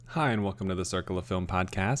Hi, and welcome to the Circle of Film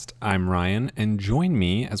podcast. I'm Ryan, and join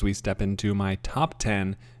me as we step into my top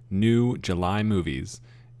 10 new July movies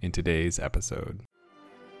in today's episode.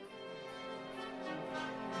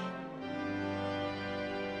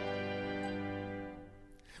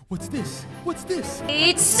 What's this? What's this?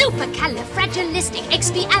 It's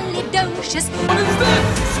supercalifragilisticexpialidocious. What is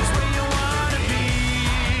this?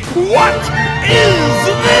 What is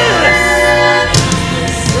this?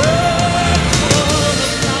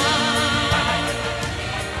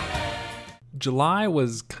 July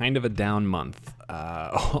was kind of a down month,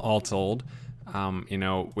 all told.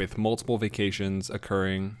 With multiple vacations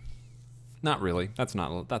occurring. Not really. That's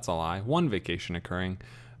a lie. One vacation occurring.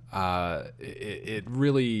 It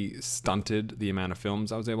really stunted the amount of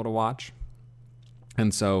films I was able to watch.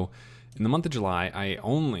 And so in the month of July, I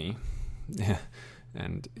only,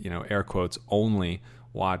 and air quotes, only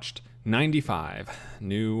watched 95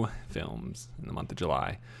 new films in the month of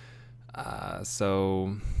July.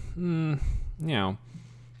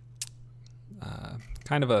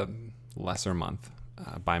 Kind of a lesser month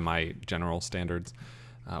by my general standards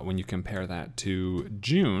when you compare that to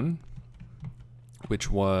June,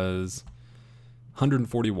 which was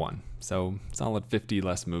 141. So solid 50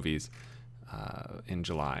 less movies in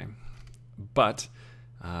July. But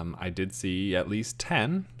I did see at least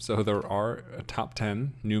 10. So there are a top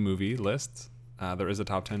 10 new movie lists. There is a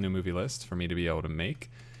top 10 new movie list for me to be able to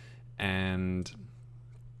make. And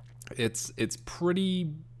it's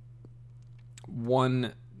pretty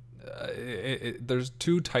there's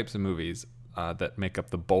two types of movies that make up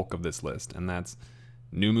the bulk of this list. And that's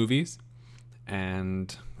new movies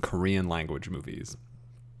and Korean language movies.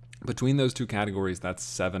 Between those two categories, that's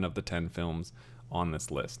 7 of the 10 films on this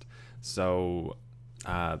list. So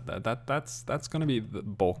that's going to be the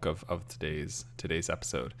bulk of today's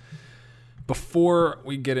episode. Before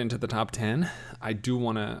we get into the top 10, I do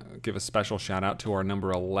want to give a special shout out to our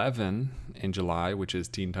number 11 in July, which is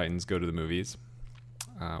Teen Titans Go to the Movies,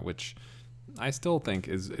 which I still think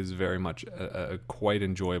is very much a quite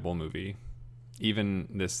enjoyable movie. Even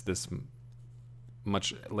this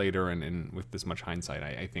much later and with this much hindsight,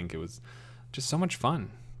 I think it was just so much fun.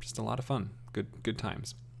 Just a lot of fun. Good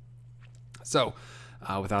times. So,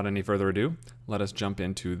 without any further ado, let us jump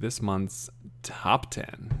into this month's top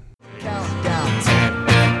 10. Countdown 10,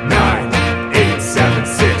 9, 8, 7,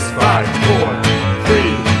 6, 5, 4, 3, 2.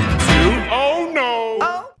 Oh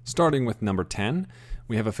no! Starting with number 10,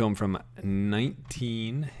 we have a film from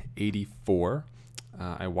 1984.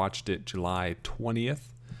 I watched it July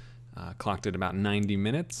 20th. Clocked at about 90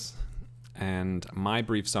 minutes. And my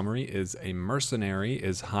brief summary is a mercenary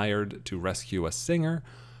is hired to rescue a singer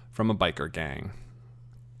from a biker gang.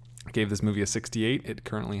 I gave this movie a 68. It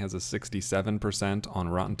currently has a 67% on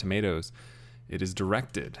Rotten Tomatoes. It is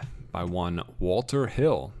directed by one Walter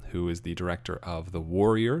Hill, who is the director of The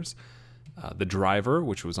Warriors, The Driver,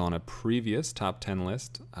 which was on a previous top 10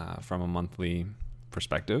 list from a monthly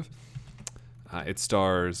perspective. It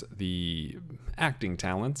stars the acting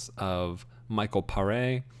talents of Michael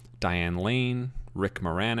Paré, Diane Lane, Rick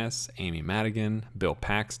Moranis, Amy Madigan, Bill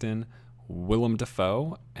Paxton, Willem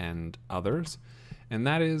Dafoe, and others. And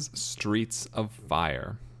that is Streets of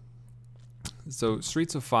Fire. So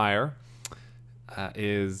Streets of Fire I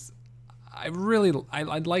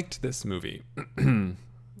liked this movie.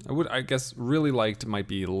 I guess really liked might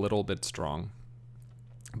be a little bit strong.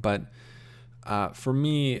 But for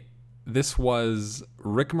me, this was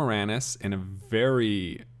Rick Moranis in a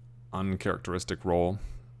very uncharacteristic role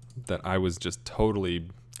that I was just totally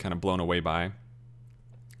kind of blown away by.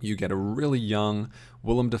 You get a really young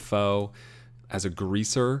Willem Dafoe as a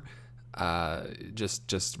greaser,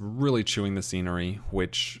 just really chewing the scenery,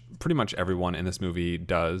 which pretty much everyone in this movie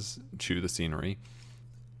does chew the scenery.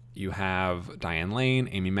 You have Diane Lane,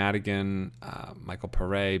 Amy Madigan, Michael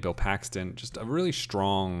Paré, Bill Paxton, just a really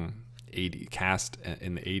strong cast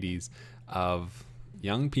in the 80s of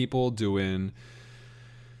young people doing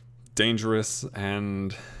dangerous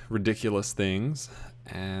and ridiculous things.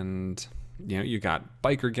 And you got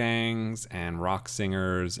biker gangs and rock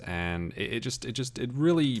singers, and it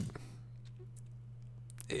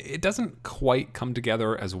doesn't quite come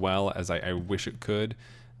together as well as I wish it could.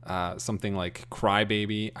 Something like Cry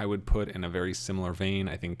Baby I would put in a very similar vein.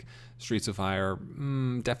 I think Streets of Fire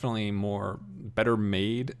definitely better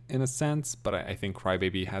made in a sense, but I think Cry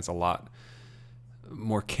Baby has a lot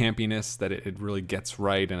more campiness that it really gets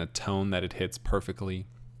right, and a tone that it hits perfectly.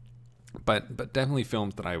 But definitely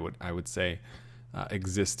films that I would say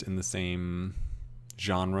exist in the same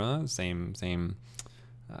genre, same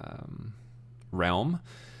realm.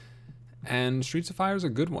 And Streets of Fire is a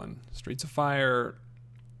good one. Streets of Fire,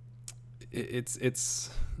 it's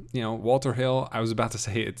Walter Hill, I was about to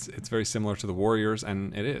say it's very similar to the Warriors,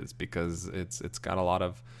 and it is, because it's got a lot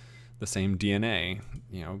of the same DNA,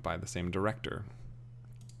 by the same director.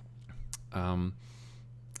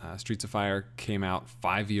 Streets of Fire came out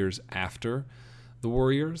 5 years after the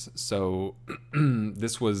Warriors, so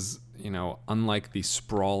this was, unlike the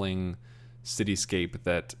sprawling cityscape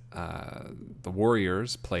that the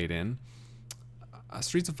Warriors played in.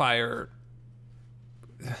 Streets of Fire,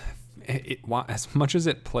 as much as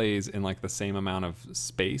it plays in like the same amount of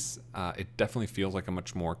space, it definitely feels like a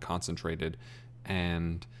much more concentrated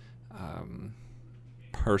and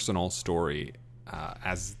personal story,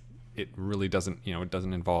 as it really doesn't, it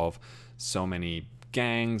doesn't involve so many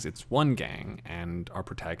gangs. It's one gang and our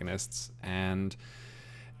protagonists, and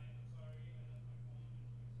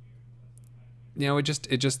it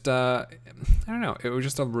just I don't know, it was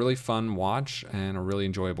just a really fun watch and a really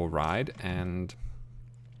enjoyable ride, and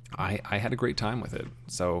I had a great time with it.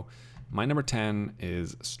 So my number 10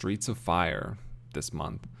 is Streets of Fire this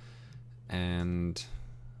month, and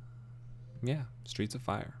yeah, Streets of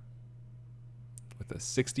Fire with a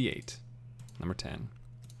 68, number 10.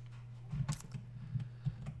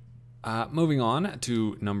 Moving on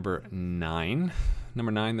to number 9.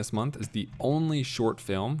 Number 9 this month is the only short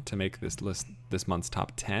film to make this list, this month's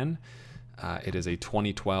top 10. It is a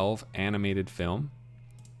 2012 animated film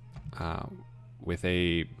with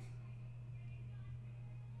a...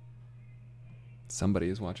 Somebody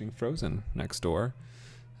is watching Frozen next door.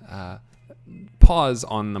 Pause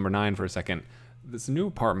on number 9 for a second. This new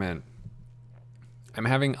apartment, I'm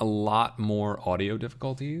having a lot more audio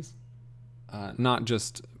difficulties. Not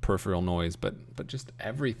just peripheral noise, but just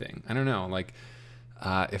everything. I don't know, like...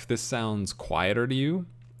 if this sounds quieter to you,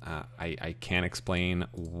 I can't explain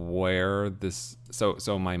where this...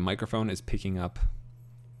 So my microphone is picking up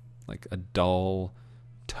like a dull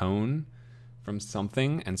tone from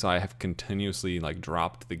something, and so I have continuously like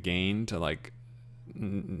dropped the gain to like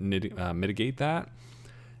mitigate that.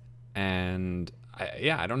 And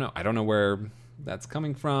I don't know. I don't know where that's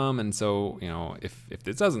coming from, and so if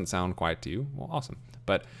this doesn't sound quiet to you, well, awesome.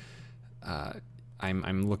 But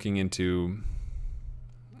I'm looking into...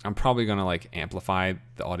 I'm probably going to like amplify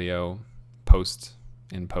the audio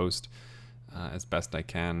in post as best I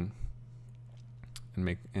can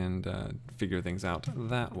and figure things out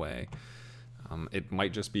that way. It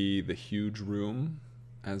might just be the huge room,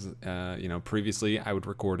 as previously I would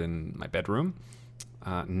record in my bedroom.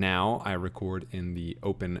 Now I record in the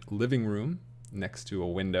open living room next to a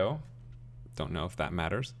window. Don't know if that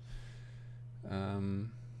matters. I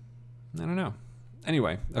don't know.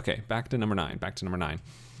 Anyway, okay, back to number 9.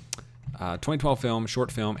 2012 film,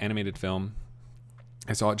 short film, animated film.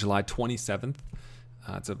 I saw it July 27th.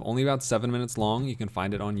 It's only about 7 minutes long. You can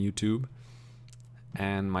find it on YouTube.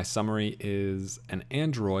 And my summary is: an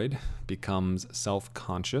android becomes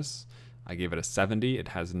self-conscious. I gave it a 70. It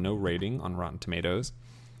has no rating on Rotten Tomatoes.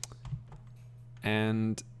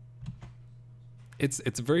 And it's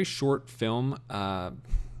a very short film,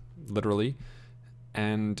 literally.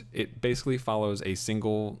 And it basically follows a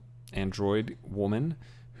single android woman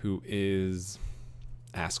who is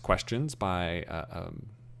asked questions by a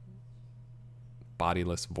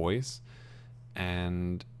bodiless voice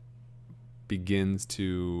and begins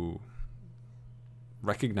to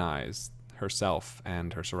recognize herself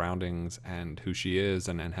and her surroundings and who she is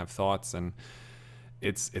and have thoughts. And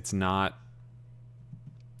it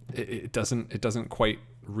doesn't quite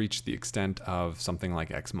reach the extent of something like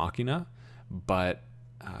Ex Machina, but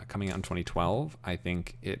coming out in 2012, I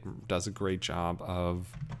think it does a great job of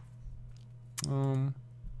I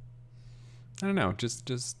don't know,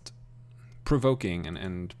 just provoking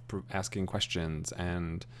and asking questions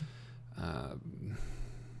and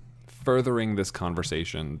furthering this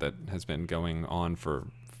conversation that has been going on for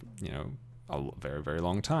a very, very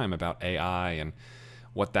long time about AI and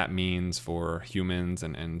what that means for humans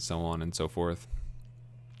and so on and so forth.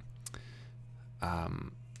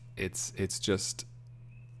 It's just,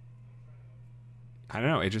 I don't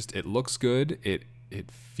know, it looks good.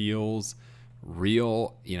 It feels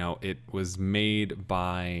real. It was made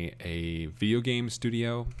by a video game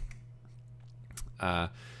studio,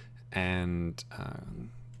 and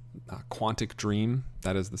Quantic Dream,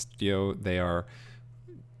 that is the studio. They are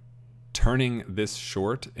turning this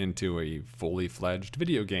short into a fully fledged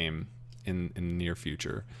video game in the near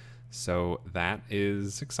future. So that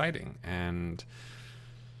is exciting.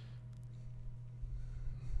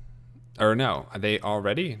 Or no, they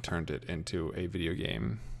already turned it into a video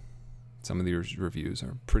game. Some of these reviews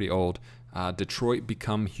are pretty old. Detroit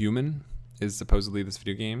Become Human is supposedly this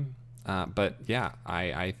video game. But yeah,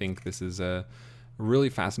 I think this is a really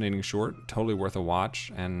fascinating short, totally worth a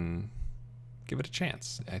watch, and give it a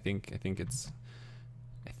chance. I think it's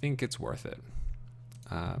worth it.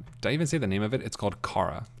 Did I even say the name of it? It's called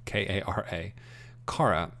Kara, Kara.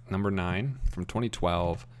 Kara, number 9 from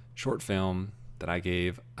 2012, short film that I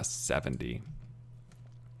gave a 70.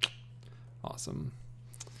 Awesome.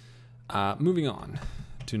 Moving on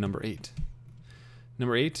to number 8.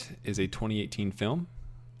 Number 8 is a 2018 film.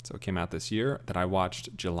 So it came out this year that I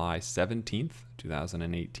watched July 17th,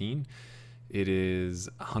 2018. It is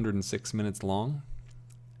 106 minutes long.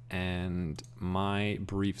 And my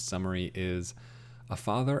brief summary is: a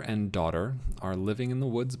father and daughter are living in the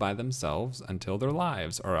woods by themselves until their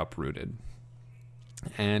lives are uprooted.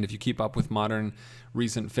 And if you keep up with modern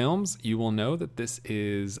recent films, you will know that this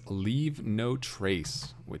is Leave No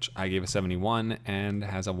Trace, which I gave a 71 and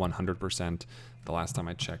has a 100% the last time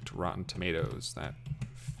I checked Rotten Tomatoes. That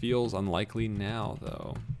feels unlikely now,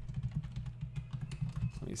 though.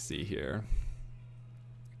 Let me see here.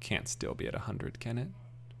 It can't still be at 100, can it?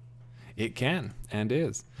 It can, and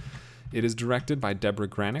is. It is directed by Deborah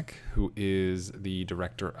Granick, who is the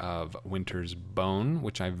director of Winter's Bone,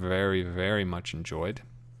 which I very, very much enjoyed.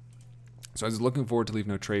 So I was looking forward to Leave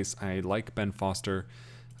No Trace. I like Ben Foster.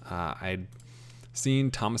 I'd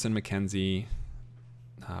seen Thomas and Mackenzie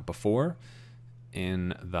before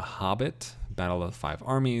in The Hobbit, Battle of the Five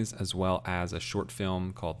Armies, as well as a short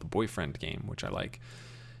film called The Boyfriend Game, which I like.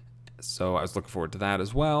 So I was looking forward to that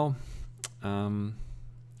as well.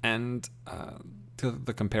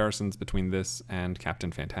 The comparisons between this and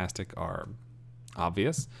Captain Fantastic are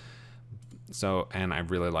obvious. So, and I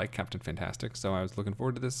really like Captain Fantastic, so I was looking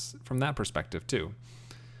forward to this from that perspective too.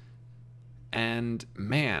 And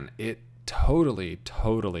man, it totally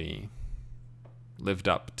lived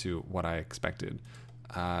up to what I expected.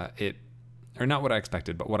 Or not what I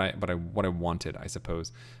expected, but what I wanted, I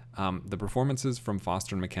suppose. The performances from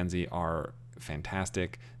Foster and Mackenzie are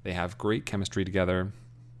fantastic. They have great chemistry together.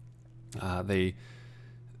 They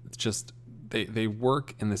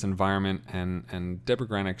work in this environment, and Deborah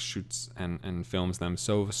Granick shoots and films them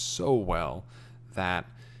so well that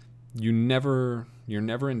you're never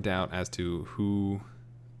in doubt as to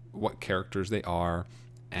what characters they are,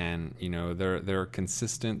 and they're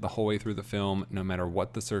consistent the whole way through the film, no matter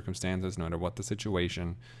what the circumstances, no matter what the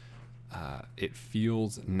situation. It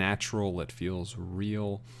feels natural, it feels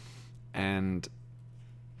real, and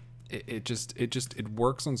it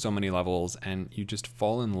works on so many levels, and you just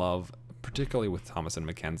fall in love, particularly with Thomas and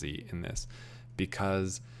Mackenzie in this,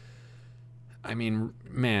 because I mean,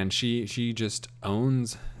 man, she just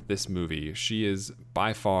owns this movie. She is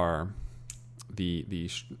by far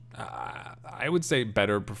I would say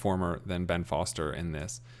better performer than Ben Foster in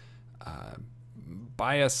this,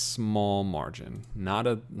 by a small margin, not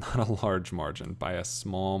a large margin, by a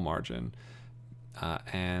small margin,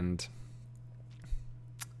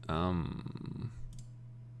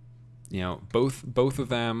 both of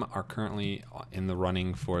them are currently in the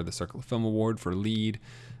running for the Circle of Film Award for lead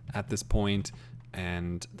at this point,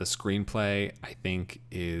 and the screenplay, I think,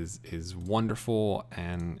 is wonderful,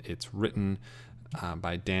 and it's written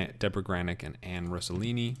by Deborah Granick and Anne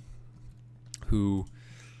Rossellini, who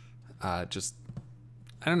I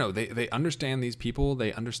don't know, they understand these people,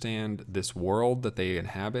 they understand this world that they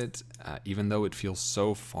inhabit, even though it feels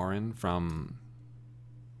so foreign from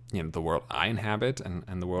the world I inhabit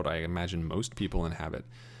and the world I imagine most people inhabit.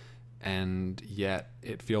 And yet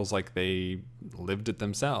it feels like they lived it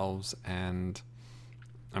themselves, and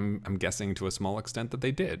I'm guessing to a small extent that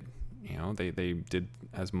they did. They did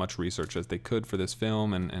as much research as they could for this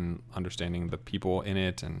film, and understanding the people in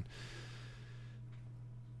it, and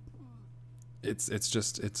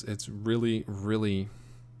it's really, really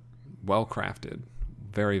well crafted,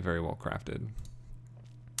 very, very well crafted.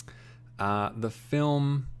 The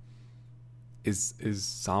film is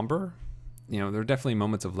somber. There are definitely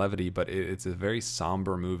moments of levity, but it's a very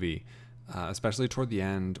somber movie, especially toward the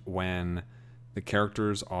end when the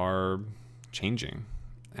characters are changing,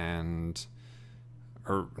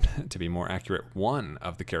 or to be more accurate, one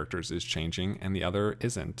of the characters is changing and the other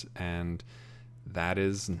isn't, and that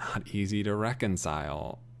is not easy to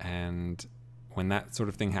reconcile. And when that sort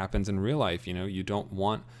of thing happens in real life, you don't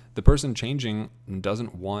want the person changing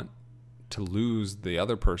doesn't want to lose the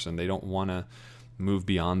other person. They don't want to move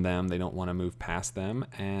beyond them. They don't want to move past them.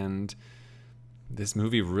 And this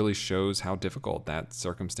movie really shows how difficult that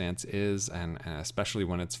circumstance is, and especially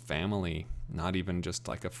when it's family, not even just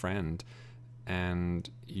like a friend. And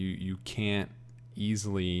you can't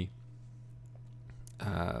easily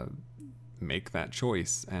make that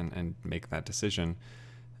choice and make that decision.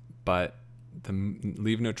 But the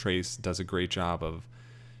Leave No Trace does a great job of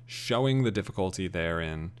showing the difficulty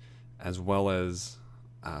therein, as well as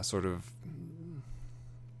sort of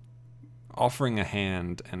offering a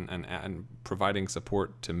hand and providing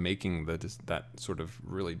support to making that sort of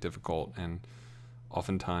really difficult and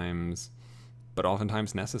oftentimes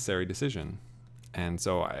necessary decision. And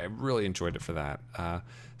so I really enjoyed it for that.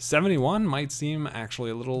 71 might seem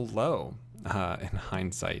actually a little low in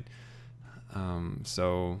hindsight.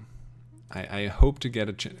 So I hope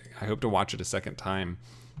to I hope to watch it a second time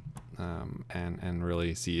and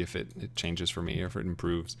really see if it changes for me or if it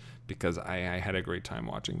improves, because I had a great time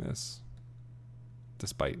watching this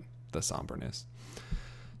despite the somberness.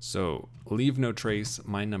 So Leave No Trace,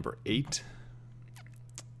 my number 8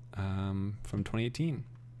 from 2018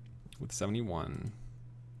 with 71.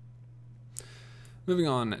 Moving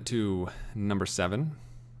on to number 7.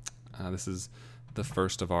 This is the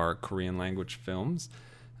first of our Korean language films.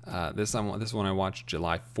 This one I watched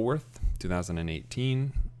July 4th,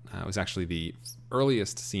 2018. It was actually the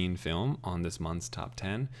earliest seen film on this month's top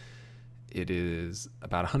 10. It is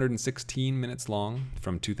about 116 minutes long,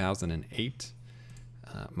 from 2008.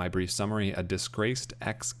 My brief summary: a disgraced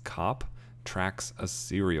ex-cop tracks a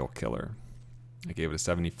serial killer. I gave it a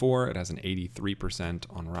 74. It has an 83%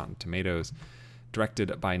 on Rotten Tomatoes.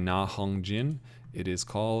 Directed by Na Hong-jin. It is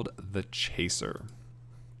called The Chaser.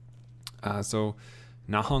 So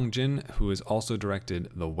Na Hong-jin, who has also directed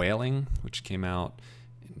The Wailing, which came out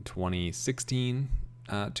in 2016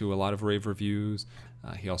 to a lot of rave reviews.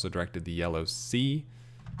 He also directed The Yellow Sea,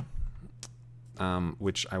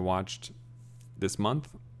 which I watched this month,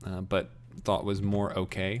 but thought was more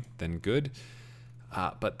okay than good.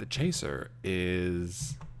 But The Chaser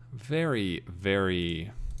is very,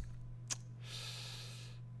 very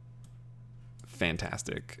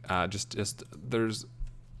fantastic. Just there's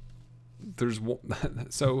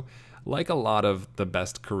so, like a lot of the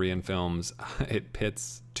best Korean films, it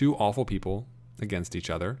pits two awful people against each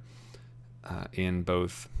other. In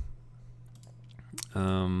both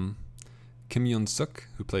Kim Yoon-suk,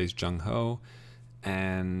 who plays Jung-ho,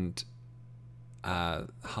 and Ha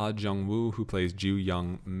Jung-woo, who plays Ju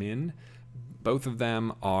Young-min. Both of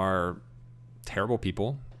them are terrible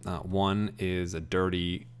people. One is a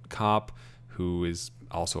dirty cop who is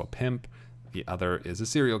also a pimp. The other is a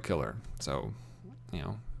serial killer. So,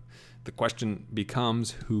 the question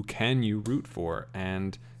becomes, who can you root for?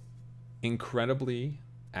 And incredibly,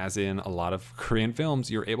 as in a lot of Korean films,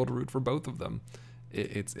 you're able to root for both of them.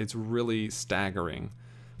 It's really staggering.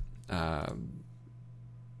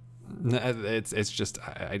 It's just,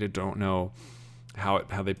 I don't know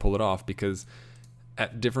how they pull it off, because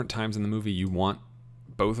at different times in the movie you want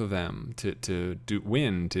both of them to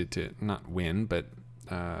not win, but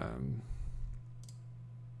I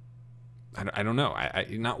don't know. I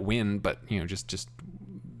not win, but just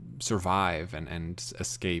survive and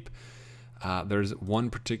escape. There's one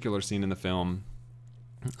particular scene in the film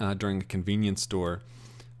during a convenience store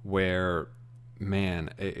where, man,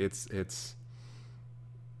 it's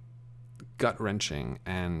gut-wrenching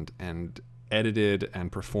and edited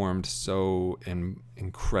and performed so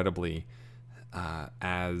incredibly,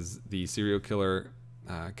 as the serial killer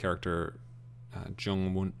character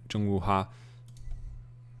Jung-woo Ha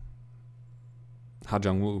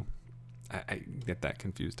Jung-woo, I get that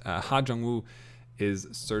confused. Ha Jung-woo is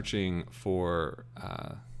searching for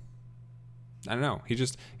I don't know.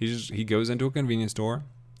 He goes into a convenience store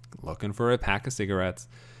looking for a pack of cigarettes,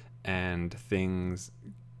 and things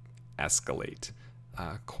escalate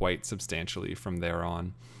quite substantially from there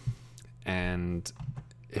on. And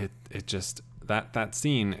it just that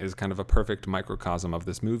scene is kind of a perfect microcosm of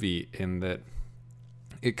this movie, in that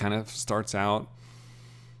it kind of starts out,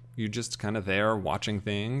 you're just kind of there watching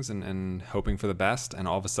things and hoping for the best, and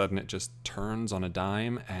all of a sudden it just turns on a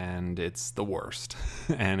dime and it's the worst.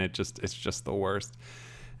 And it's just the worst.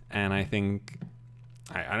 And I think,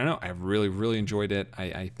 I don't know, I've really, really enjoyed it.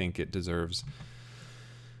 I think it deserves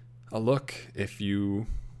a look if you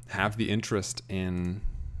have the interest in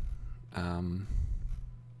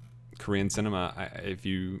Korean cinema. If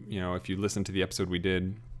you listen to the episode we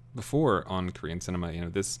did before on Korean cinema,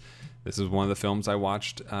 this is one of the films I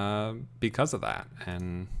watched because of that,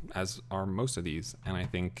 and as are most of these. And I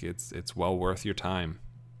think it's well worth your time.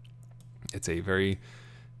 It's a very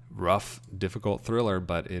rough, difficult thriller,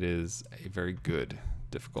 but it is a very good,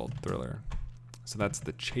 difficult thriller. So that's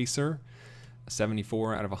The Chaser,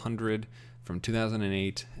 74 out of 100 from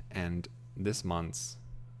 2008, and this month's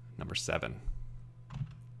number 7.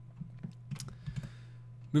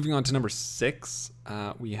 Moving on to number 6,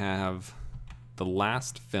 we have the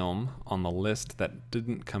last film on the list that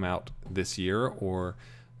didn't come out this year or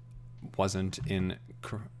isn't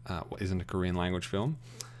a Korean language film.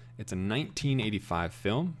 It's a 1985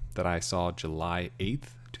 film that I saw July 8th,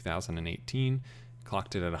 2018.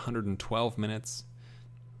 Clocked it at 112 minutes.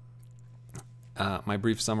 My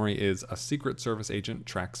brief summary is a Secret Service agent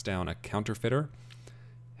tracks down a counterfeiter.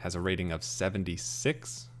 Has a rating of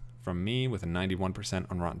 76 from me with a 91%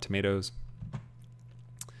 on Rotten Tomatoes.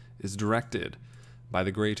 Is directed by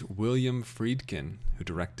the great William Friedkin, who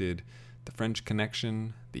directed The French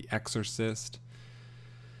Connection, The Exorcist,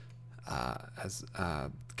 as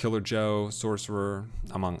Killer Joe, Sorcerer,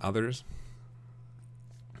 among others.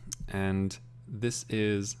 And this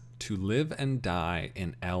is To Live and Die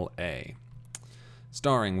in L.A.,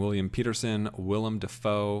 starring William Peterson, Willem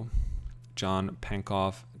Dafoe, John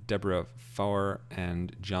Pankow, Deborah Foer,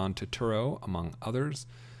 and John Turturro, among others.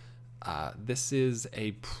 This is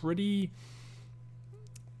a pretty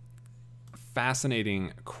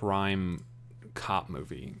fascinating crime cop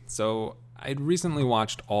movie. So I'd recently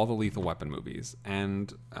watched all the Lethal Weapon movies,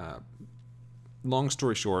 and long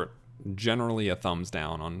story short, generally a thumbs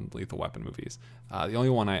down on Lethal Weapon movies. The only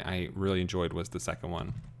one I really enjoyed was the second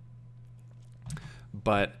one.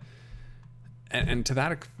 But, and to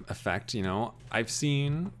that effect, you know, I've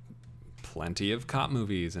seen plenty of cop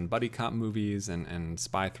movies and buddy cop movies and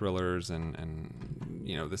spy thrillers and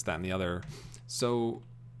you know, this, that, and the other. So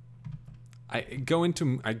I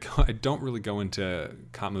don't really go into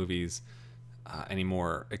cop movies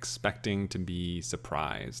anymore expecting to be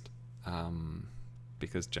surprised,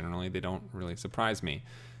 because generally they don't really surprise me.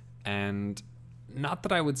 And not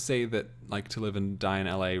that I would say that like To Live and Die in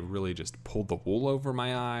LA really just pulled the wool over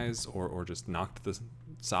my eyes or just knocked the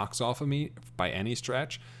socks off of me by any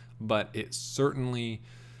stretch, but it certainly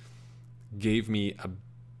gave me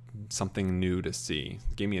something new to see,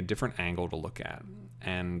 gave me a different angle to look at,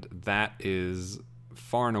 and that is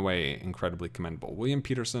far and away incredibly commendable. William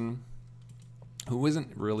Peterson, who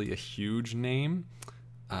isn't really a huge name,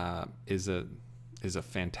 is a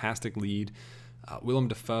fantastic lead. Willem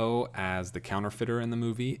Dafoe as the counterfeiter in the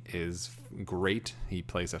movie is great. He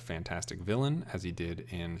plays a fantastic villain, as he did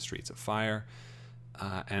in Streets of Fire.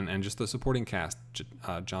 And just the supporting cast,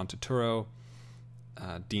 John Turturro,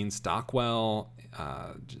 Dean Stockwell,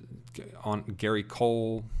 Gary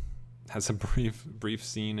Cole has a brief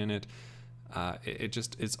scene in it.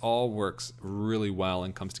 It all works really well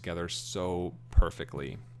and comes together so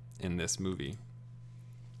perfectly in this movie.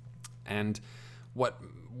 And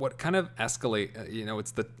what kind of escalate, you know,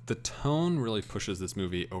 it's the tone really pushes this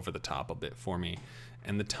movie over the top a bit for me,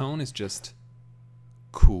 and the tone is just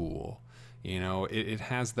cool. You know, it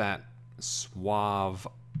has that suave,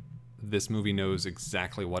 this movie knows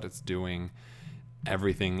exactly what it's doing,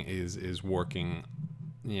 everything is working,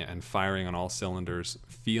 yeah, and firing on all cylinders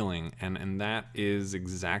feeling, and that is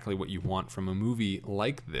exactly what you want from a movie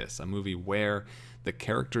like this, a movie where the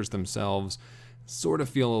characters themselves sort of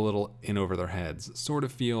feel a little in over their heads, sort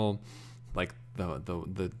of feel like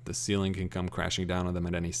the ceiling can come crashing down on them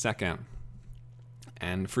at any second.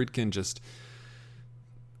 And Friedkin just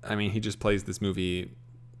plays this movie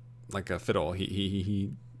like a fiddle.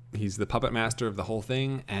 He's the puppet master of the whole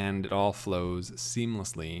thing, and it all flows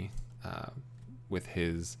seamlessly with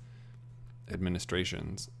his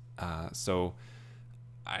administrations. So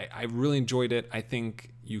I really enjoyed it. I think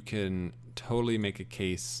you can totally make a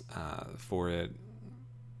case for it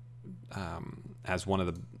as one of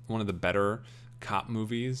the better cop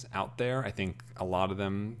movies out there. I think a lot of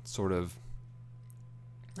them sort of,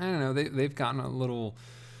 I don't know, they've gotten a little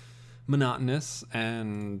monotonous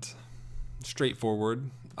and straightforward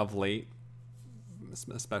of late,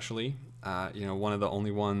 especially. You know, one of the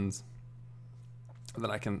only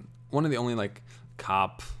like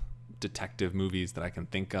cop detective movies that I can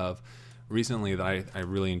think of recently that I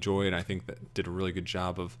really enjoyed, I think that did a really good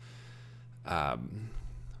job of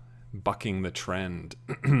bucking the trend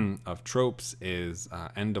of tropes, is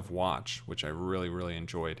End of Watch, which I really, really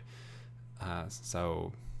enjoyed.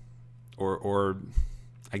 Or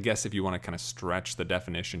I guess if you want to kind of stretch the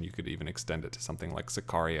definition, you could even extend it to something like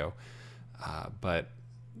Sicario. But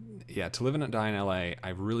yeah, To Live and Die in LA,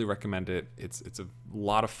 I really recommend it. It's a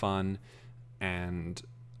lot of fun, and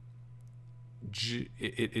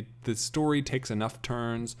the story takes enough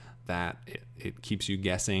turns that it keeps you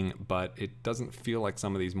guessing, but it doesn't feel like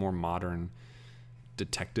some of these more modern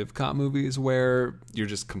detective cop movies where you're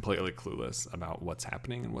just completely clueless about what's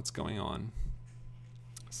happening and what's going on.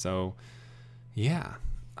 So yeah,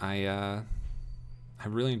 I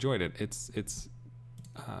really enjoyed it. It's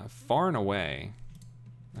far and away,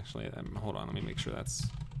 actually, hold on, let me make sure that's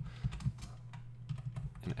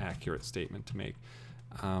an accurate statement to make.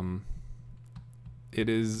 It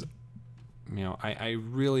is, you know,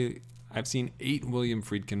 I've seen 8 William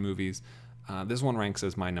Friedkin movies. This one ranks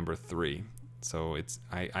as my number 3. So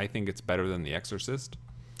I think it's better than The Exorcist.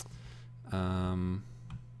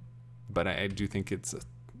 But I do think it's a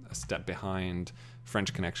step behind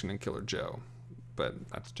French Connection and Killer Joe. But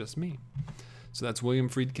that's just me. So that's William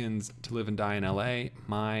Friedkin's To Live and Die in L.A.,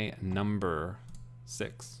 my number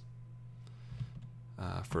 6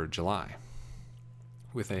 for July,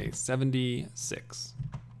 with a 76.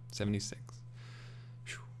 76.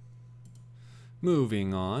 Whew.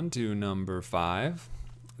 Moving on to number 5.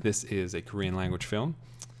 This is a Korean language film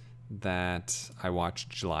that I watched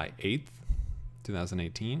July 8th,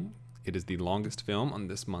 2018. It is the longest film on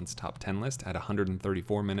this month's top 10 list at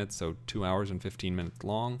 134 minutes, so 2 hours and 15 minutes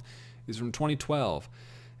long. It is from 2012,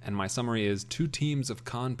 and my summary is 2 teams of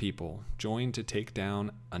con people join to take down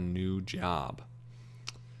a new job.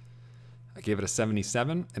 I gave it a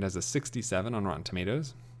 77. It has a 67 on Rotten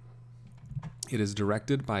Tomatoes. It is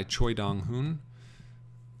directed by Choi Dong-hoon,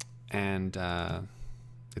 and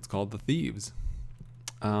it's called The Thieves.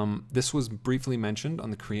 This was briefly mentioned on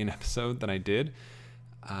the Korean episode that I did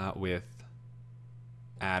with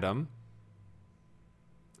Adam,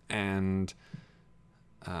 and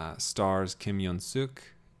stars Kim Yeon-suk,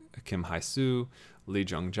 Kim Hae-soo, Lee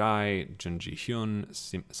Jung-jae, Jun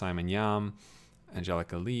Ji-hyun, Simon Yam,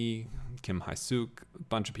 Angelica Lee, Kim Hae-suk, a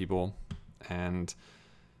bunch of people, and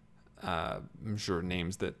I'm sure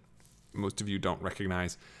names that most of you don't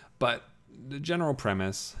recognize. But the general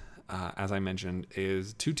premise, as I mentioned,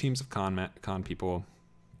 is 2 teams of con people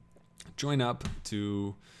join up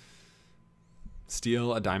to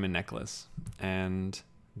steal a diamond necklace, and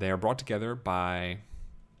they are brought together by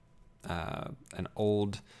an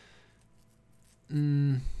old, I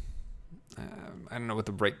don't know what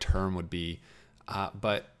the right term would be,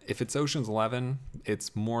 but if it's Ocean's 11,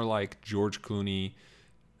 it's more like George Clooney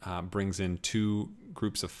brings in 2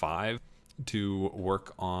 groups of 5 to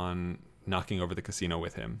work on knocking over the casino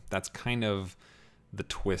with him. That's kind of the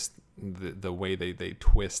twist, the way they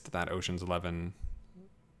twist that Ocean's 11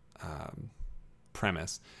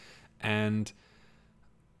 premise. And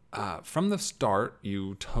from the start,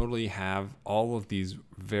 you totally have all of these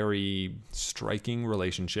very striking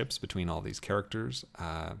relationships between all these characters.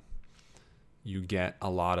 You get a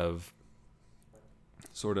lot of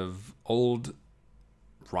sort of old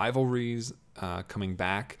rivalries coming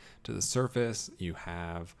back to the surface. You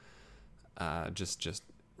have just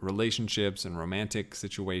relationships and romantic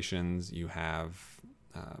situations. You have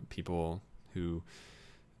people who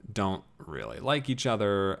don't really like each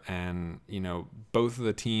other, and both of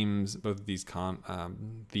the teams, both of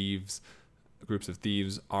these groups of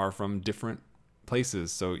thieves are from different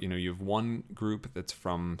places. So you have one group that's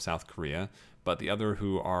from South Korea, but the other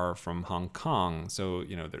who are from Hong Kong. So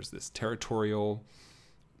there's this territorial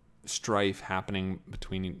strife happening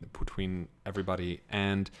between everybody,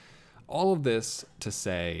 and all of this to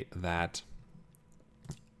say that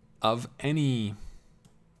of any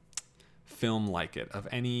film like it, of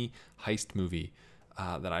any heist movie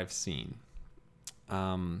that I've seen,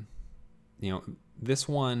 this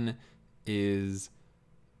one is,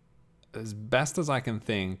 as best as I can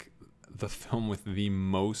think, the film with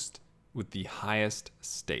the highest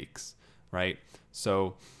stakes, right?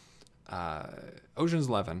 So Ocean's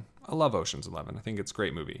 11, I love Ocean's 11. I think it's a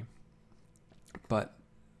great movie, but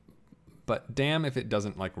damn if it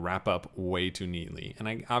doesn't wrap up way too neatly.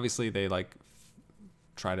 And obviously they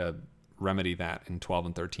try to remedy that in 12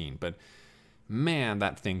 and 13, but man,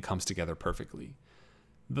 that thing comes together perfectly.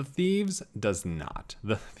 The Thieves does not.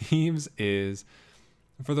 The Thieves is,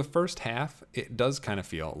 for the first half, it does kind of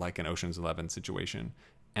feel like an Ocean's 11 situation,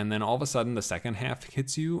 and then all of a sudden the second half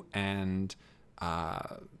hits you, and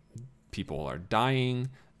people are dying,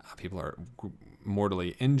 people are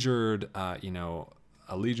mortally injured,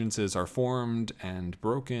 allegiances are formed and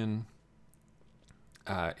broken.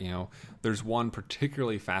 There's one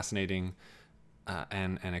particularly fascinating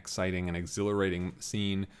and exciting and exhilarating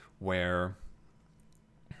scene where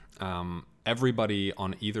everybody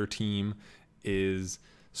on either team is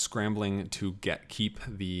scrambling to keep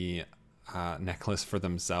the necklace for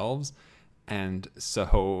themselves, and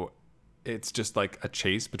so it's just like a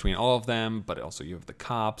chase between all of them, but also you have the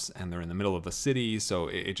cops, and they're in the middle of the city, so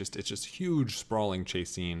it's just huge sprawling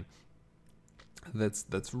chase scene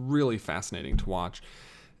that's really fascinating to watch,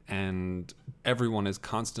 and everyone is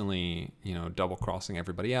constantly double crossing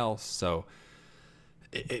everybody else, so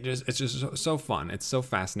it's just so fun. It's so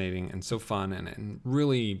fascinating and so fun, and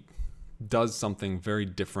really does something very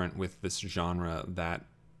different with this genre that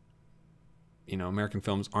American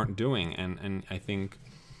films aren't doing, and I think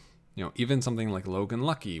even something like Logan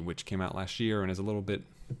Lucky, which came out last year and is a little bit,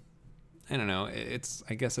 I don't know, it's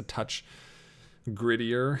I guess a touch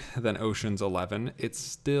grittier than Ocean's 11, it's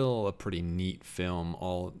still a pretty neat film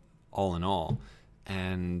all in all.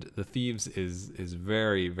 And The Thieves is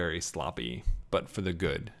very, very sloppy, but for the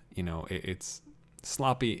good. You know, it's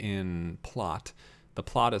sloppy in plot. The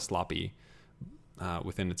plot is sloppy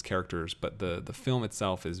within its characters, but the film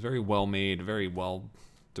itself is very well made, very well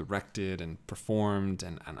directed and performed,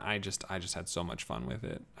 and I just had so much fun with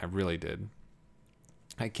it. I really did.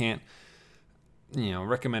 I can't,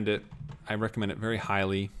 recommend it. I recommend it very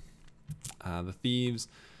highly. The Thieves,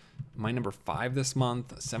 my number 5 this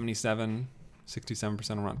month, 67%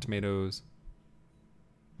 on Rotten Tomatoes.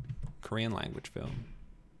 Korean language film.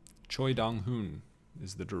 Choi Dong-hoon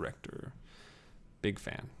is the director. Big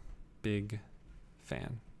fan.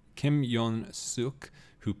 Kim Yeon-suk,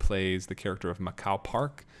 who plays the character of Macau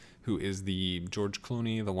Park, who is the George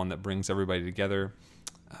Clooney, the one that brings everybody together.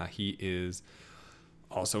 He is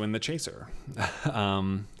also in The Chaser.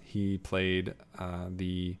 He played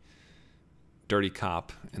the dirty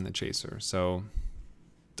cop in The Chaser. So,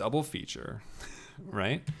 double feature,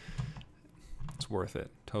 right? It's worth it.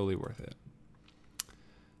 Totally worth it.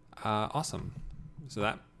 Awesome. So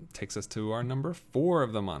that takes us to our number 4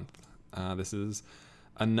 of the month. This is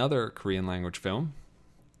another Korean language film.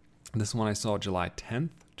 This one I saw July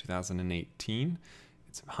 10th, 2018.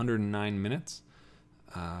 It's 109 minutes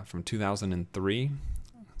from 2003,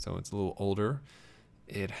 so it's a little older.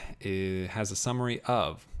 It has a summary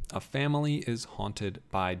of: a family is haunted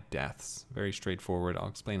by deaths. Very straightforward. I'll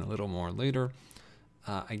explain a little more later.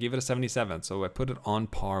 I gave it a 77, so I put it on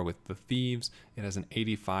par with The Thieves. It has an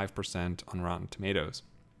 85% on Rotten Tomatoes.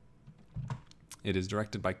 It is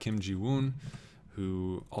directed by Kim Ji-woon,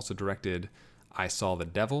 who also directed I Saw the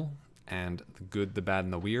Devil and The Good, the Bad,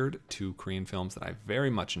 and the Weird, 2 Korean films that I very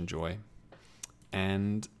much enjoy.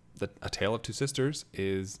 And A Tale of Two Sisters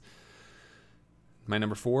is my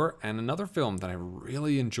number 4, and another film that I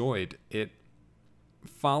really enjoyed. It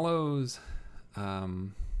follows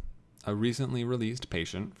a recently released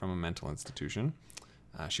patient from a mental institution.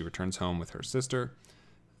 She returns home with her sister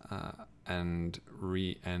and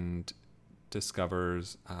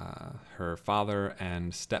discovers her father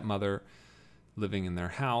and stepmother living in their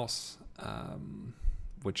house,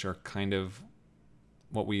 which are kind of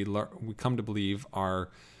what we come to believe are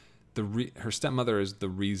her stepmother is the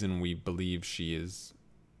reason we believe she is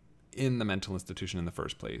in the mental institution in the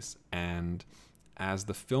first place. And as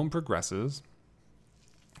the film progresses,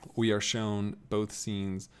 we are shown both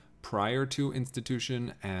scenes prior to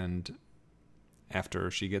institution and after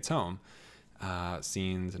she gets home.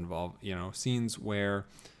 Scenes involve, scenes where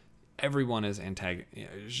everyone is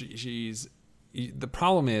she's. The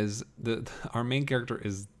problem is that our main character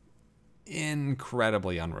is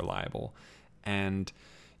incredibly unreliable, and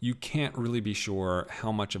you can't really be sure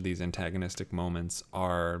how much of these antagonistic moments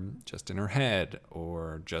are just in her head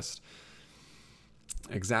or just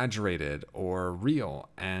exaggerated or real.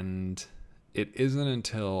 And it isn't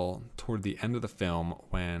until toward the end of the film,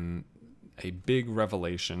 when a big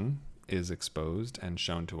revelation is exposed and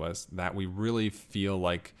shown to us, that we really feel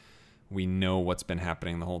like we know what's been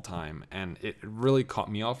happening the whole time. And it really caught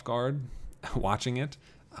me off guard watching it.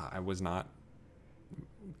 I was not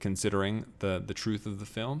considering the truth of the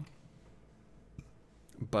film,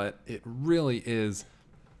 but it really is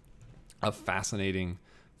a fascinating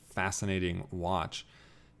watch.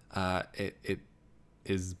 It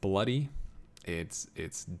is bloody.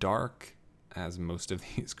 It's dark, as most of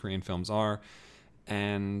these Korean films are,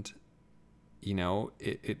 and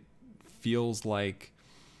it feels like,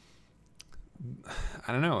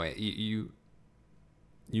 I don't know, you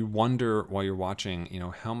wonder while you're watching,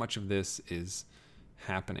 how much of this is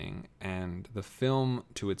happening. And the film,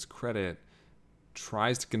 to its credit,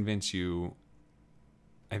 tries to convince you,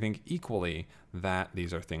 I think, equally, that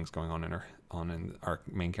these are things going on in our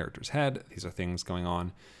main character's head. These are things going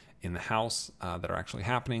on in the house that are actually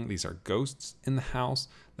happening. These are ghosts in the house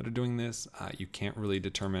that are doing this. You can't really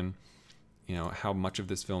determine, how much of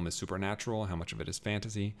this film is supernatural, how much of it is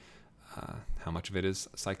fantasy, how much of it is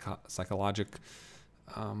psychologic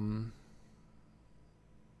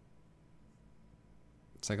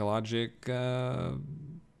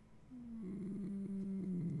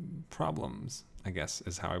problems, I guess,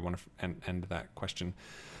 is how I want to end that question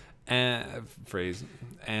phrase.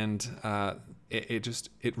 And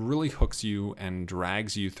it really hooks you and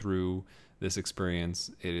drags you through this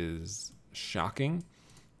experience. It is shocking,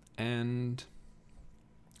 and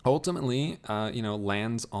ultimately,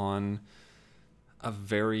 lands on a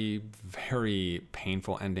very, very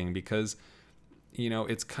painful ending, because,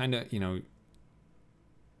 it's kind of,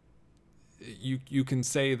 you can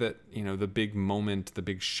say that, you know, the big moment, the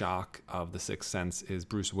big shock of The Sixth Sense is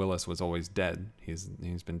Bruce Willis was always dead. He's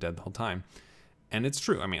been dead the whole time. And it's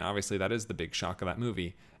true. I mean, obviously that is the big shock of that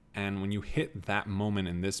movie. And when you hit that moment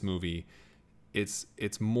in this movie, it's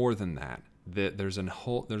more than that. There's a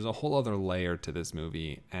whole other layer to this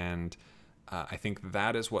movie, and I think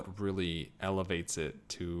that is what really elevates it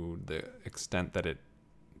to the extent that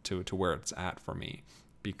to where it's at for me.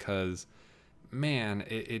 Because man,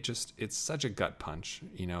 it's such a gut punch.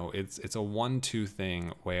 You know, it's a 1-2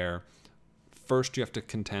 thing where first you have to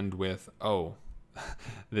contend with, oh,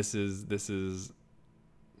 this is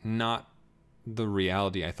not the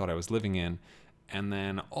reality I thought I was living in, and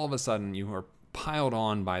then all of a sudden you are piled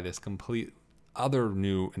on by this complete other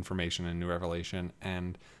new information and new revelation,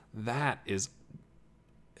 and that is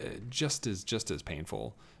just as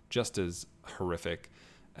painful, just as horrific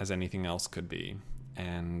as anything else could be.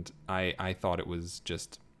 And I thought it was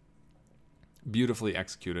just beautifully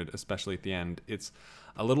executed, especially at the end. It's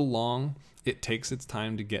a little long. It takes its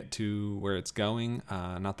time to get to where it's going.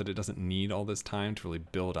 Not that it doesn't need all this time to really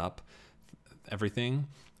build up everything,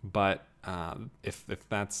 but if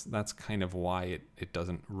that's kind of why it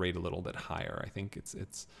doesn't rate a little bit higher. I think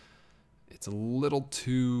it's a little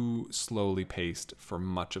too slowly paced for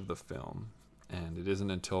much of the film, and it isn't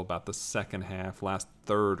until about the second half, last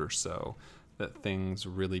third or so, that things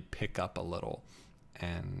really pick up a little.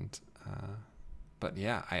 And but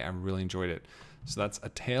yeah, I really enjoyed it. So that's A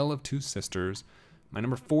Tale of Two Sisters, my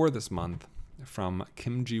number 4 this month, from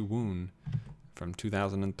Kim Ji-woon from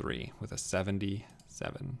 2003 with a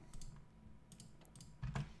 77.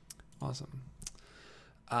 Awesome.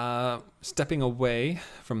 Stepping away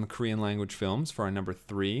from the Korean language films for our number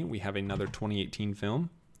 3, we have another 2018 film.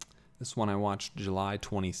 This one I watched July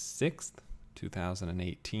 26th,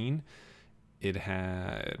 2018. It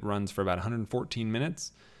runs for about 114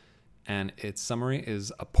 minutes, and its summary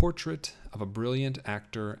is A Portrait of a Brilliant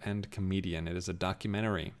Actor and Comedian. It is a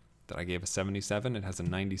documentary that I gave a 77. It has a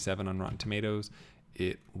 97 on Rotten Tomatoes.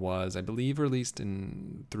 It was, I believe, released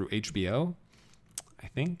through HBO, I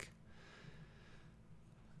think.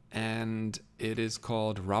 And it is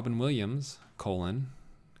called Robin Williams, Come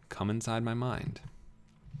Inside My Mind.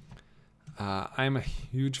 I'm a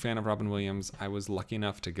huge fan of Robin Williams. I was lucky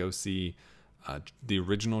enough to go see the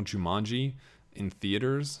original Jumanji in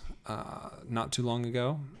theaters not too long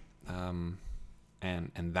ago.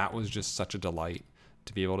 And that was just such a delight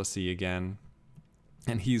to be able to see again.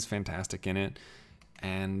 And he's fantastic in it.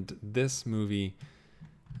 And this movie,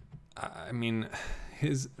 I mean,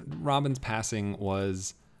 Robin's passing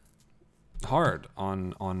was hard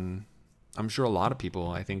on I'm sure a lot of people.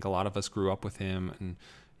 I think a lot of us grew up with him, and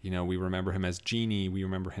you know, we remember him as Genie. We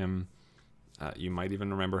remember him, you might even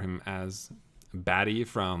remember him as Batty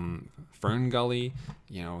from Fern Gully.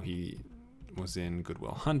 You know, he was in Good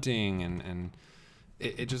Will Hunting, and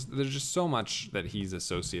there's just so much that he's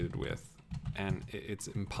associated with, and it's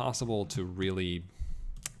impossible to really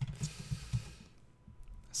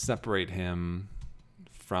separate him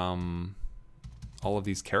from all of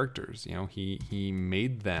these characters. You know, he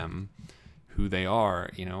made them who they are.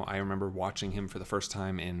 You know, I remember watching him for the first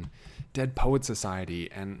time in Dead Poet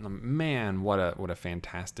Society, and man, what a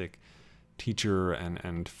fantastic teacher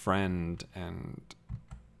and friend, and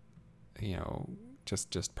you know,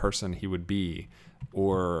 just person he would be.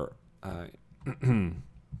 Or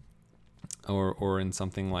or in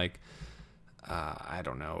something like I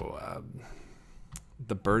don't know,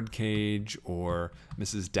 The Birdcage or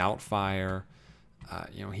Mrs. Doubtfire.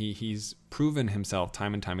 You know, he's proven himself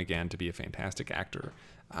time and time again to be a fantastic actor,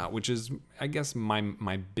 which is, I guess,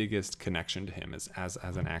 my biggest connection to him is as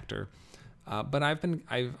an actor. But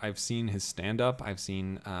I've seen his stand-up. I've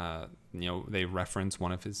seen you know, they reference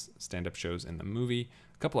one of his stand-up shows in the movie,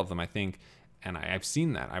 a couple of them, I think, and I've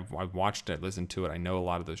seen that. I've watched it, listened to it. I know a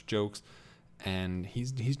lot of those jokes, and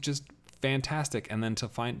he's just fantastic. And then to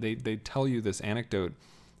find they tell you this anecdote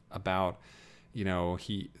about, you know,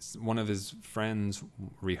 one of his friends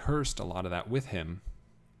rehearsed a lot of that with him,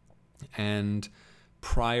 and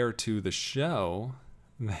prior to the show,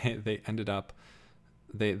 they ended up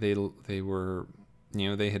they were, you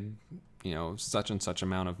know, they had, you know, such and such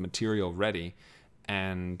amount of material ready,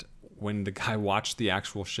 and when the guy watched the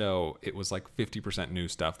actual show, it was like 50% new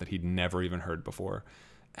stuff that he'd never even heard before.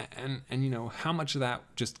 And you know, how much of that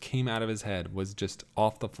just came out of his head was just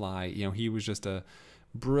off the fly. You know, he was just a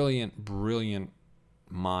brilliant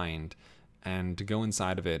mind, and to go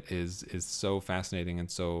inside of it is so fascinating. And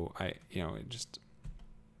so you know, it just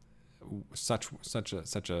such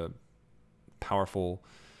a powerful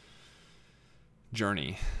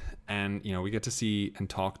journey. And you know, we get to see and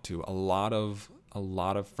talk to a lot of a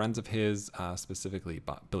lot of friends of his, specifically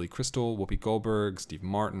Billy Crystal, Whoopi Goldberg, Steve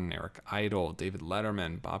Martin, Eric Idle, David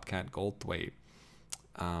Letterman, Bobcat Goldthwait,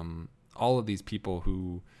 all of these people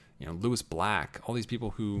who, Lewis Black, all these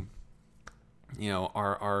people who,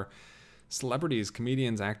 are celebrities,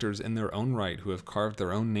 comedians, actors in their own right, who have carved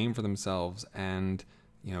their own name for themselves. And,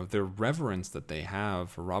 their reverence that they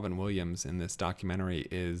have for Robin Williams in this documentary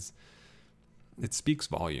it speaks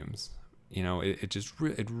volumes.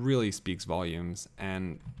 It really speaks volumes.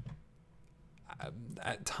 And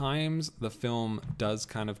at times the film does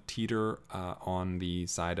kind of teeter on the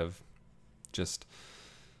side of just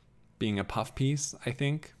being a puff piece, I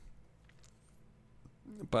think.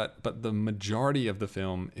 But the majority of the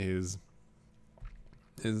film is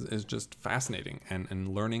just fascinating, and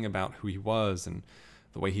learning about who he was and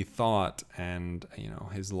the way he thought, and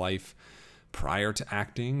his life prior to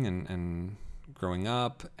acting and growing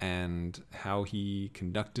up, and how he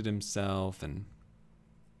conducted himself, and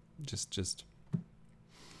just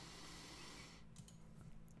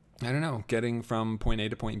I don't know, getting from point A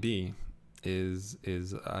to point B is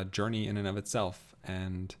a journey in and of itself,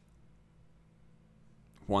 and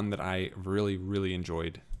one that I really, really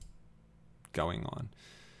enjoyed going on.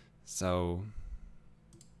 So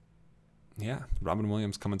yeah, Robin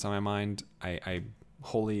Williams coming to my mind. I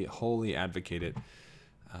wholly advocate it.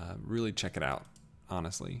 Really check it out.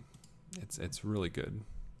 Honestly, it's really good.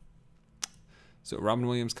 So Robin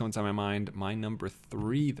Williams coming to my mind. My number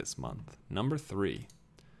 3 this month. Number 3.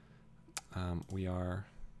 We are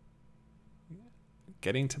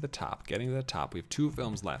getting to the top. We have 2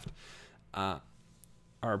 films left.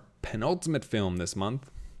 Our penultimate film this month,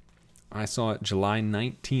 I saw it July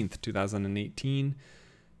 19th, 2018.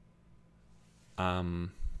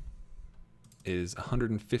 Is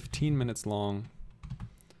 115 minutes long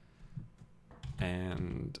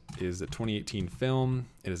and is a 2018 film.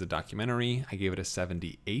 It is a documentary. I gave it a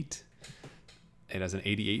 78. It has an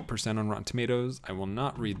 88% on Rotten Tomatoes. I will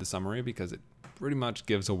not read the summary because it pretty much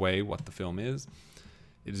gives away what the film is.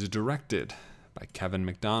 It is directed by Kevin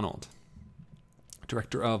MacDonald,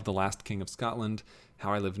 director of The Last King of Scotland,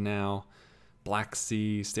 How I Live Now, Black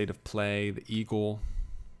Sea, State of Play, The Eagle,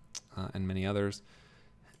 and many others.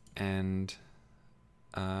 And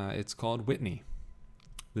it's called Whitney.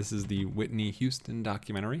 This is the Whitney Houston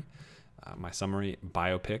documentary, my summary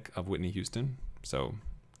biopic of Whitney Houston. So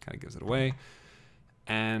kind of gives it away.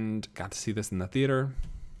 And got to see this in the theater.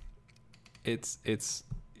 It's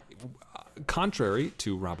contrary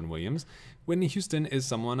to Robin Williams, Whitney Houston is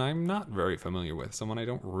someone I'm not very familiar with, someone I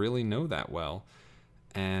don't really know that well.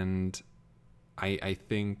 And I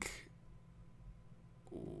think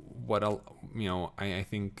I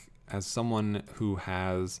think as someone who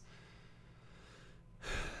has,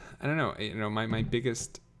 I don't know, my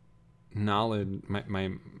biggest knowledge,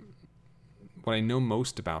 my what I know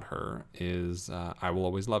most about her is I Will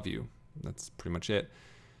Always Love You. That's pretty much it.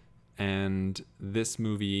 And this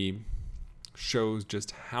movie shows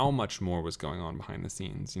just how much more was going on behind the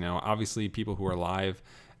scenes. Obviously people who are alive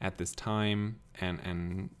at this time,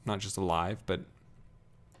 and not just alive, but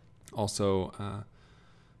also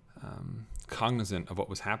cognizant of what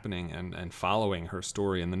was happening, and following her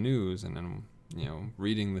story in the news, and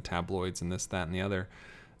reading the tabloids and this, that, and the other,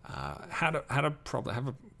 had to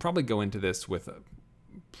probably go into this with a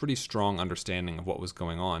pretty strong understanding of what was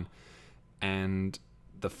going on. And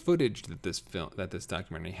the footage that this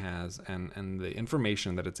documentary has, and the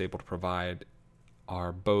information that it's able to provide,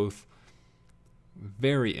 are both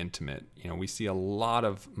very intimate. We see a lot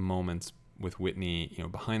of moments with Whitney,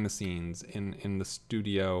 behind the scenes, in the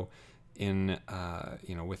studio,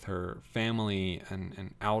 with her family,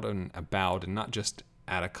 and out and about, and not just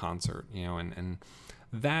at a concert, and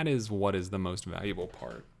that is what is the most valuable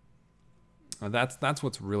part. That's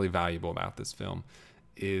what's really valuable about this film,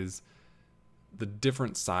 is the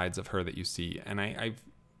different sides of her that you see. And I've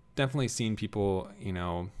definitely seen people,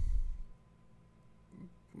 there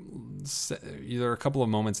are a couple of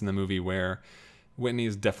moments in the movie where Whitney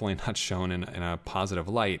is definitely not shown in a positive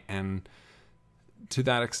light. And to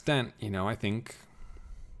that extent, I think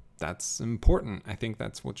that's important. I think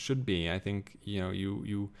that's what should be. I think,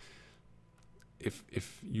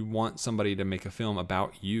 if you want somebody to make a film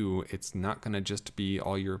about you, it's not going to just be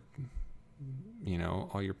all your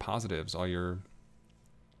positives, all your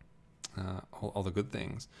all the good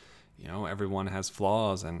things. Everyone has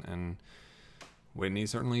flaws, and Whitney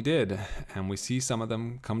certainly did, and we see some of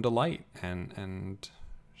them come to light and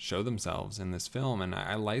show themselves in this film. And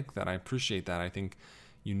I like that. I appreciate that. I think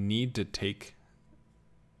you need to take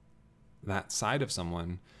that side of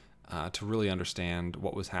someone to really understand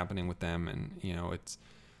what was happening with them. And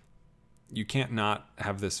you can't not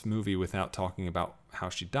have this movie without talking about how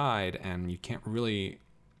she died, and you can't really,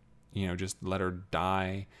 just let her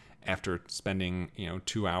die after spending,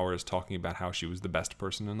 2 hours talking about how she was the best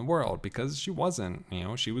person in the world, because she wasn't.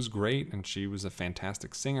 She was great, and she was a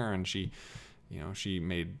fantastic singer, and she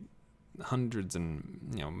made hundreds and,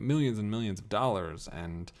 millions and millions of dollars,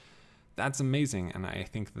 and that's amazing. And I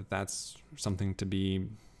think that that's something to be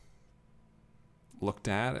looked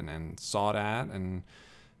at and sought at and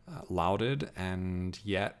lauded, and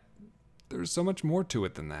yet there's so much more to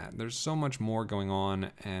it than that. There's so much more going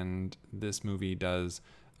on, and this movie does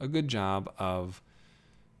a good job of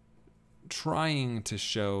trying to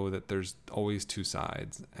show that there's always two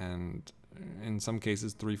sides, and in some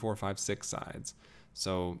cases 3, 4, 5, 6 sides.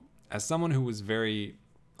 So as someone who was very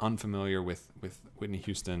unfamiliar with Whitney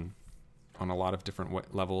Houston on a lot of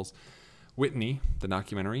different levels, Whitney, the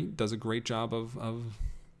documentary, does a great job of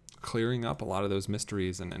clearing up a lot of those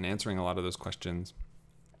mysteries and answering a lot of those questions.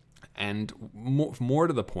 And more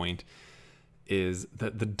to the point is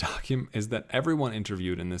that that everyone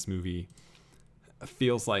interviewed in this movie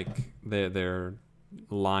feels like they're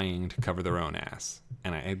lying to cover their own ass.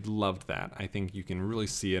 And I loved that. I think you can really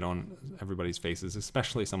see it on everybody's faces,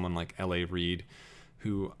 especially someone like L.A. Reid,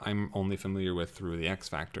 who I'm only familiar with through The X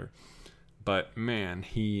Factor. But man,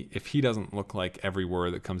 if he doesn't look like every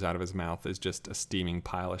word that comes out of his mouth is just a steaming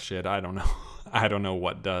pile of shit, I don't know. I don't know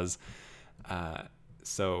what does.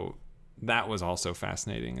 So that was also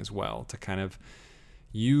fascinating as well, to kind of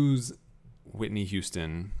use Whitney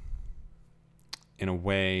Houston in a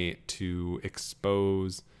way to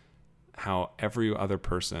expose how every other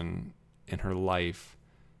person in her life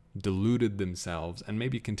deluded themselves, and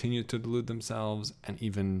maybe continue to delude themselves, and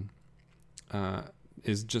even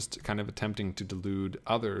is just kind of attempting to delude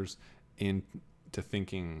others into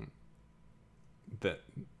thinking that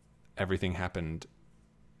everything happened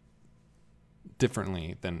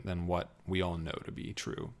differently than what we all know to be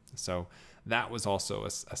true. So that was also a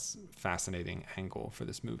fascinating angle for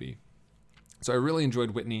this movie. So I really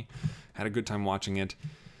enjoyed Whitney, had a good time watching it.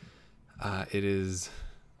 It is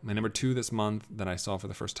my number 2 this month that I saw for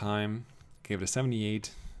the first time. Gave it a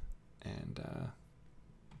 78, and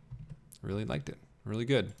really liked it. Really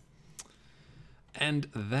good. And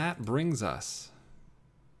that brings us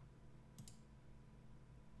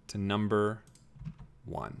to number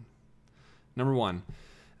 1. Number 1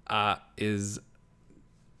 is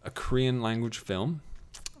a Korean language film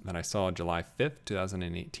that I saw July 5th,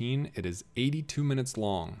 2018. It is 82 minutes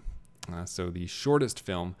long. So the shortest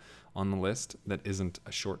film on the list that isn't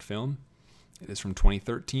a short film. It is from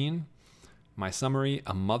 2013. My summary: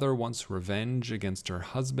 a mother wants revenge against her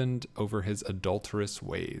husband over his adulterous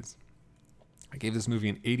ways. I gave this movie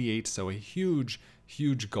an 88, so a huge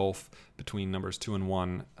gulf between numbers 2 and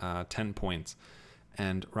 1, 10 points.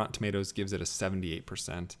 And Rotten Tomatoes gives it a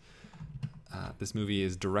 78%. This movie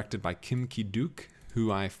is directed by Kim Ki-duk,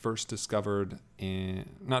 who I first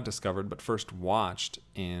first watched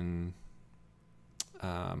in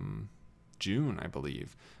June, I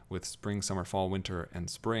believe, with Spring, Summer, Fall, Winter, and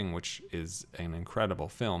Spring, which is an incredible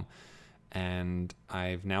film. And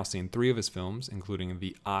I've now seen 3 of his films, including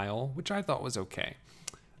The Isle, which I thought was okay.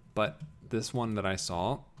 But this one that I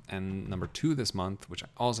saw, and number 2 this month, which I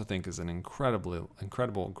also think is an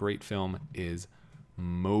incredible, great film, is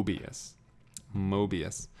Mobius.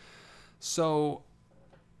 So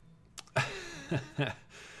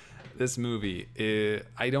this movie,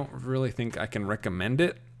 I don't really think I can recommend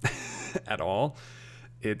it at all.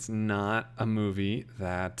 It's not a movie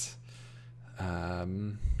that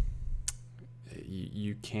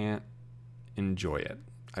you can't enjoy it.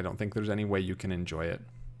 I don't think there's any way you can enjoy it.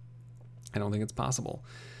 I don't think it's possible.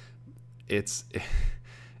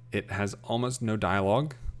 It has almost no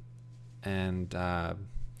dialogue, and the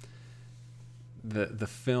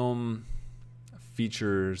film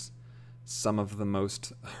features some of the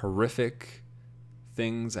most horrific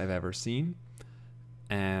things I've ever seen,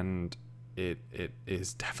 and it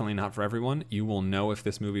is definitely not for everyone. You will know if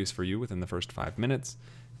this movie is for you within the first 5 minutes,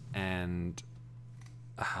 and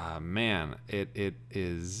man, it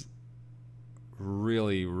is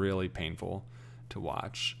really, really painful to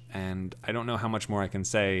watch. And I don't know how much more I can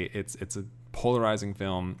say. It's a polarizing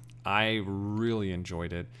film. I really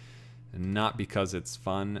enjoyed it, not because it's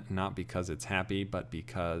fun, not because it's happy, but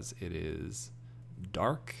because it is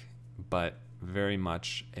dark, but very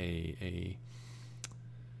much a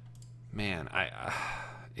man.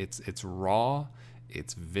 It's raw,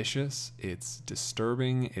 it's vicious, it's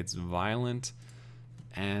disturbing, it's violent,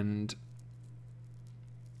 and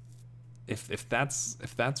if that's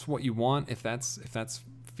what you want, if that's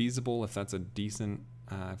feasible, if that's a decent,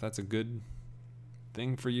 if that's a good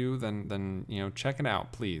thing for you, then check it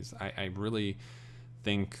out, please. I really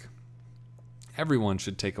think everyone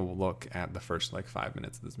should take a look at the first 5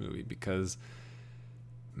 minutes of this movie, because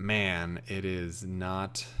man, it is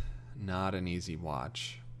not an easy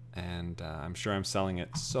watch, and I'm sure I'm selling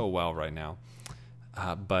it so well right now,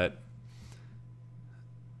 but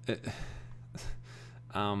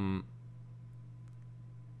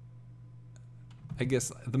I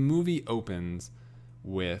guess the movie opens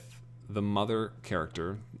with the mother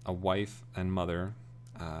character, a wife and mother,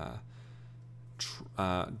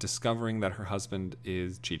 discovering that her husband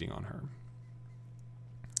is cheating on her.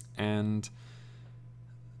 And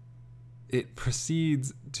it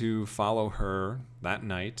proceeds to follow her that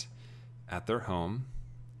night at their home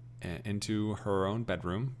into her own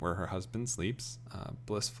bedroom where her husband sleeps,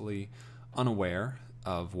 blissfully unaware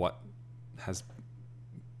of what has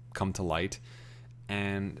come to light.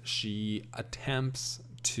 And she attempts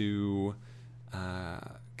to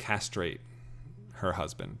castrate her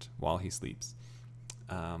husband while he sleeps.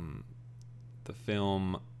 The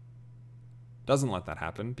film doesn't let that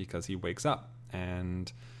happen because he wakes up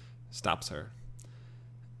and stops her.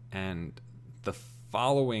 And the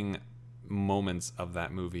following moments of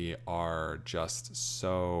that movie are just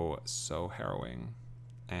so harrowing.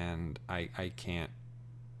 And I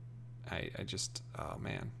just, oh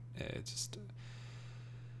man, it just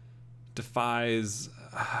defies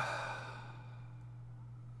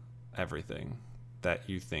everything that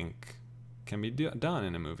you think can be done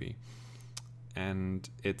in a movie. And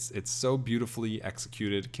it's so beautifully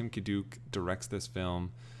executed. Kim Ki-duk directs this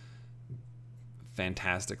film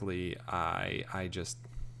fantastically. I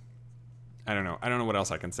don't know what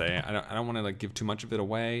else I can say. I don't want to give too much of it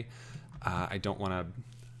away. I don't want to,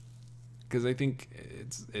 because I think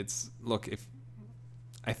it's look, if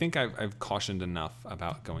I think I've cautioned enough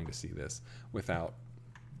about going to see this without.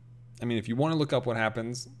 I mean, if you want to look up what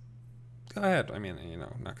happens, go ahead. I mean,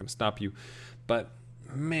 I'm not going to stop you, but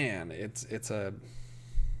man, it's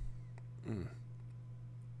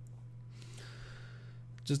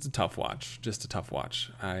just a tough watch. Just a tough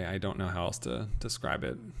watch. I don't know how else to describe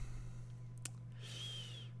it.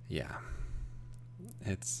 Yeah,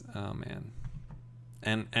 it's oh man,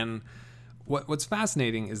 and. What's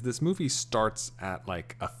fascinating is this movie starts at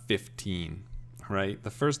a 15, right? The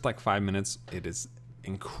first 5 minutes, it is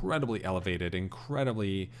incredibly elevated,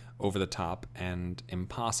 incredibly over the top, and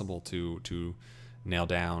impossible to nail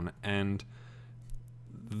down. And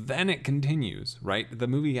then it continues, right? The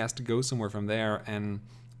movie has to go somewhere from there, and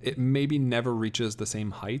it maybe never reaches the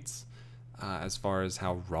same heights as far as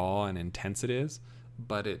how raw and intense it is,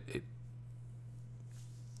 but it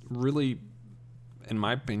really, in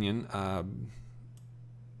my opinion,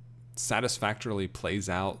 satisfactorily plays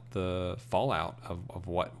out the fallout of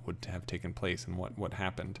what would have taken place and what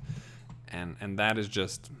happened. And that is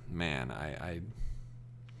just, man,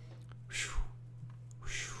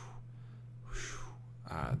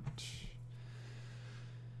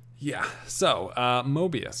 yeah. So,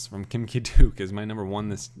 Mobius from Kim Ki-duk is my number one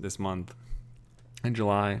this month in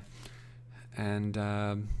July. And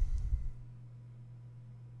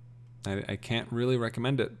I can't really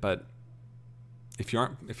recommend it, but if you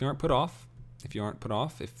aren't put off,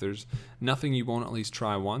 if there's nothing you won't at least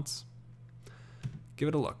try once, give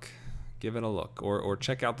it a look, or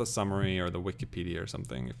check out the summary or the Wikipedia or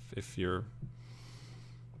something if you're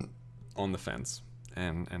on the fence,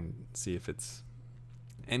 and see if it's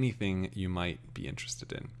anything you might be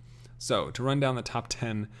interested in. So to run down the top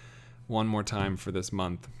 10 one more time for this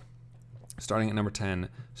month, starting at number 10,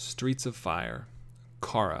 Streets of Fire,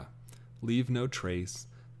 Kara, Leave No Trace,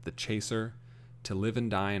 The Chaser, To Live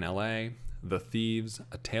and Die in L.A., The Thieves,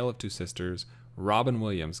 A Tale of Two Sisters, Robin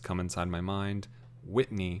Williams, Come Inside My Mind,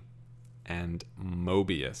 Whitney, and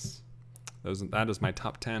Mobius. That is my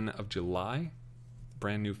top 10 of July,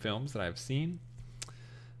 brand new films that I've seen.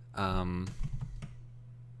 I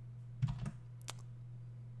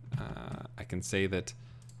can say that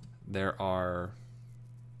there are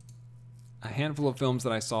a handful of films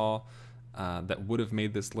that I saw that would have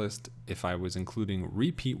made this list if I was including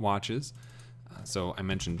repeat watches. So I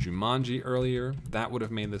mentioned Jumanji earlier. That would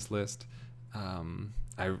have made this list. I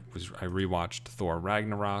rewatched Thor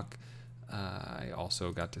Ragnarok. I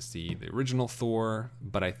also got to see the original Thor,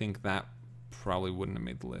 but I think that probably wouldn't have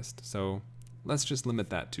made the list. So let's just limit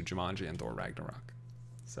that to Jumanji and Thor Ragnarok.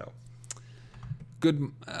 So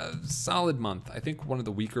good, solid month. I think one of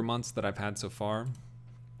the weaker months that I've had so far,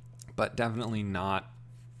 but definitely not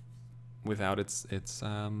without its good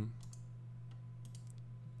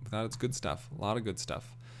stuff. A lot of good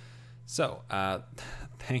stuff. So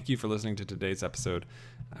thank you for listening to today's episode.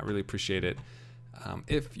 I really appreciate it.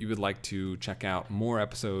 If you would like to check out more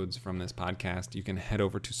episodes from this podcast, you can head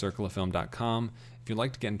over to circleoffilm.com. If you'd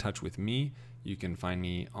like to get in touch with me, you can find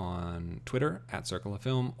me on Twitter at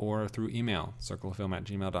circleoffilm or through email,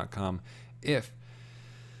 circleoffilm@gmail.com. If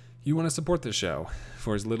you want to support the show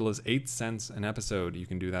for as little as 8 cents an episode, you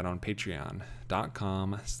can do that on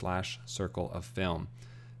patreon.com/circleoffilm.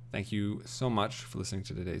 Thank you so much for listening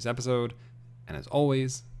to today's episode. And as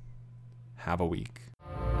always, have a week.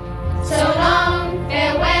 So long,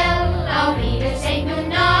 farewell, I'll be to say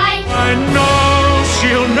goodnight. I know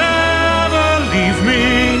she'll never leave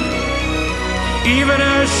me, even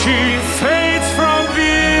as she fades from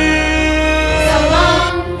view. So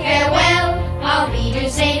long, farewell, I'll be to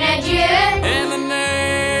say adieu. In the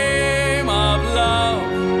name of love,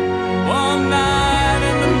 one night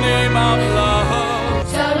in the name of love.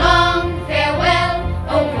 So long, farewell,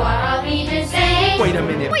 au revoir, I'll be to say. Wait a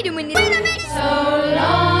minute. So